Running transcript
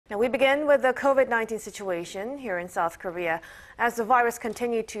Now we begin with the COVID-19 situation here in South Korea. As the virus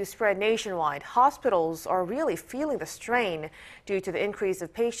continued to spread nationwide, hospitals are really feeling the strain due to the increase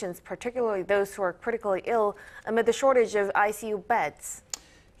of patients, particularly those who are critically ill amid the shortage of ICU beds.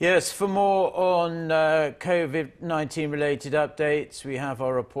 Yes, for more on COVID-19 related updates, we have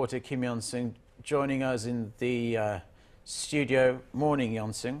our reporter Kim Yeon-seung joining us in the studio. Morning,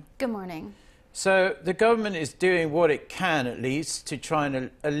 Yeon-seung. Good morning. So the government is doing what it can, at least, to try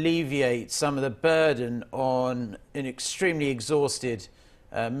and alleviate some of the burden on an extremely exhausted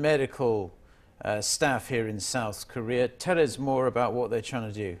medical staff here in South Korea. Tell us more about what they're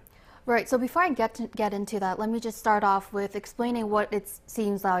trying to do. Right, so before I get into that, let me just start off with explaining what it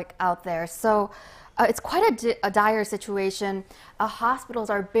seems like out there. So it's quite a dire situation. Hospitals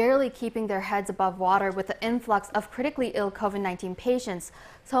are barely keeping their heads above water with the influx of critically ill COVID-19 patients.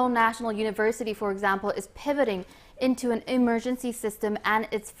 Seoul National University, for example, is pivoting into an emergency system, and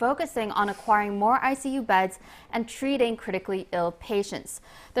it's focusing on acquiring more ICU beds and treating critically ill patients.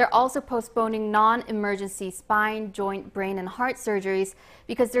 They're also postponing non-emergency spine, joint, brain, and heart surgeries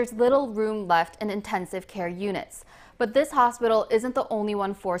because there's little room left in intensive care units. But this hospital isn't the only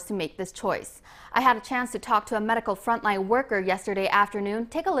one forced to make this choice. I had a chance to talk to a medical frontline worker yesterday afternoon.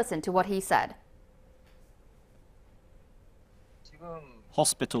 Take a listen to what he said.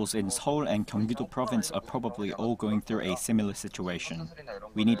 Hospitals in Seoul and Gyeonggi-do province are probably all going through a similar situation.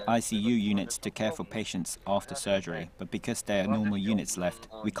 We need ICU units to care for patients after surgery, but because there are no more units left,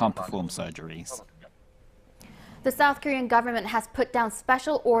 we can't perform surgeries. The South Korean government has put down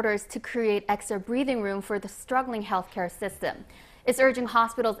special orders to create extra breathing room for the struggling healthcare system. It's urging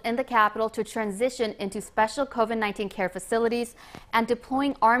hospitals in the capital to transition into special COVID-19 care facilities and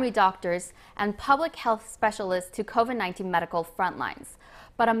deploying army doctors and public health specialists to COVID-19 medical frontlines.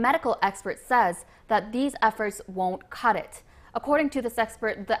 But a medical expert says that these efforts won't cut it. According to this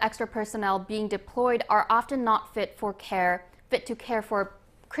expert, the extra personnel being deployed are often not fit to care for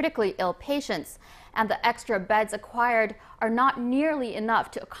critically ill patients, and the extra beds acquired are not nearly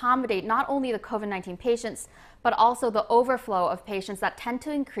enough to accommodate not only the COVID-19 patients, but also the overflow of patients that tend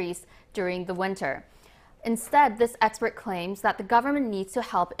to increase during the winter. Instead, this expert claims that the government needs to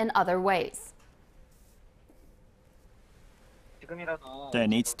help in other ways. There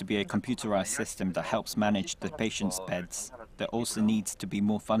needs to be a computerized system that helps manage the patients' beds. There also needs to be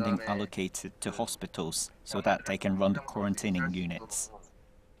more funding allocated to hospitals so that they can run the quarantining units.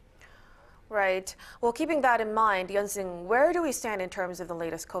 Right. Well, keeping that in mind, Yeon-seung, where do we stand in terms of the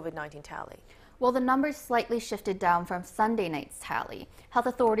latest COVID-19 tally? Well, the numbers slightly shifted down from Sunday night's tally. Health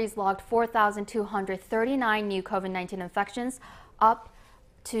authorities logged 4,239 new COVID-19 infections up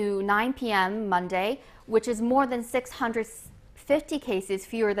to 9 p.m. Monday, which is more than 650 cases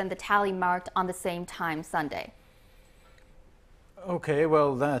fewer than the tally marked on the same time Sunday. Okay,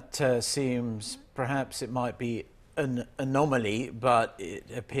 well, that seems perhaps it might be an anomaly, but it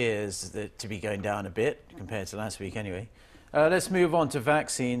appears to be going down a bit compared to last week anyway. Let's move on to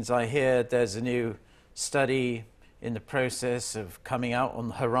vaccines. I hear there's a new study in the process of coming out on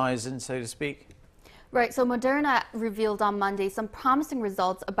the horizon, so to speak. Right, so Moderna revealed on Monday some promising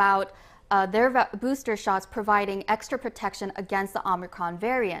results about their booster shots providing extra protection against the Omicron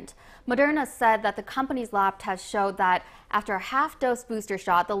variant. Moderna said that the company's lab test showed that after a half-dose booster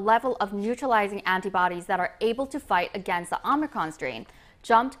shot, the level of neutralizing antibodies that are able to fight against the Omicron strain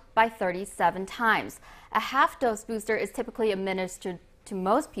jumped by 37 times. A half-dose booster is typically administered to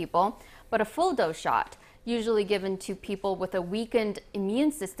most people, but a full-dose shot, usually given to people with a weakened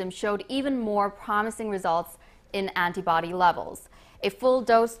immune system, showed even more promising results in antibody levels. A full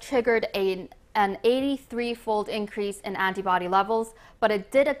dose triggered an 83-fold increase in antibody levels, but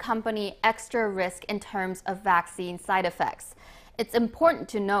it did accompany extra risk in terms of vaccine side effects. It's important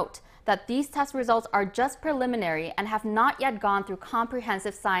to note that these test results are just preliminary and have not yet gone through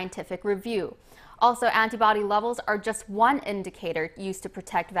comprehensive scientific review. Also, antibody levels are just one indicator used to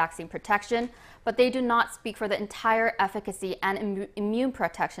protect vaccine protection, but they do not speak for the entire efficacy and immune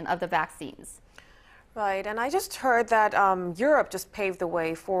protection of the vaccines. Right, and I just heard that Europe just paved the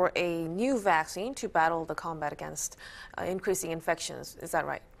way for a new vaccine to battle the combat against increasing infections. Is that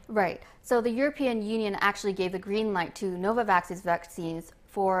right? Right. So the European Union actually gave the green light to Novavax's vaccines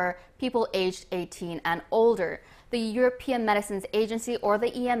for people aged 18 and older. The European Medicines Agency, or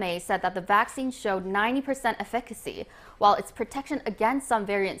the EMA, said that the vaccine showed 90% efficacy, while its protection against some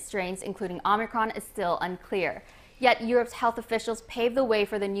variant strains, including Omicron, is still unclear. Yet Europe's health officials paved the way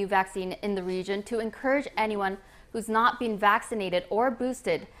for the new vaccine in the region to encourage anyone who's not been vaccinated or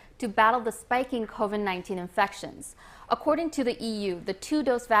boosted to battle the spiking COVID-19 infections. According to the EU, the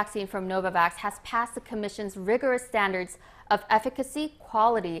 2-dose vaccine from Novavax has passed the Commission's rigorous standards of efficacy,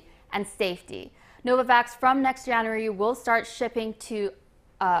 quality, and safety. Novavax from next January will start shipping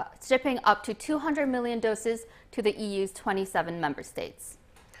up to 200 million doses to the EU's 27 member states.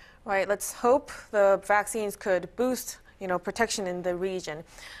 Right, let's hope the vaccines could boost, protection in the region.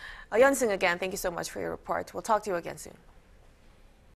 Yeon-seung again, thank you so much for your report. We'll talk to you again soon.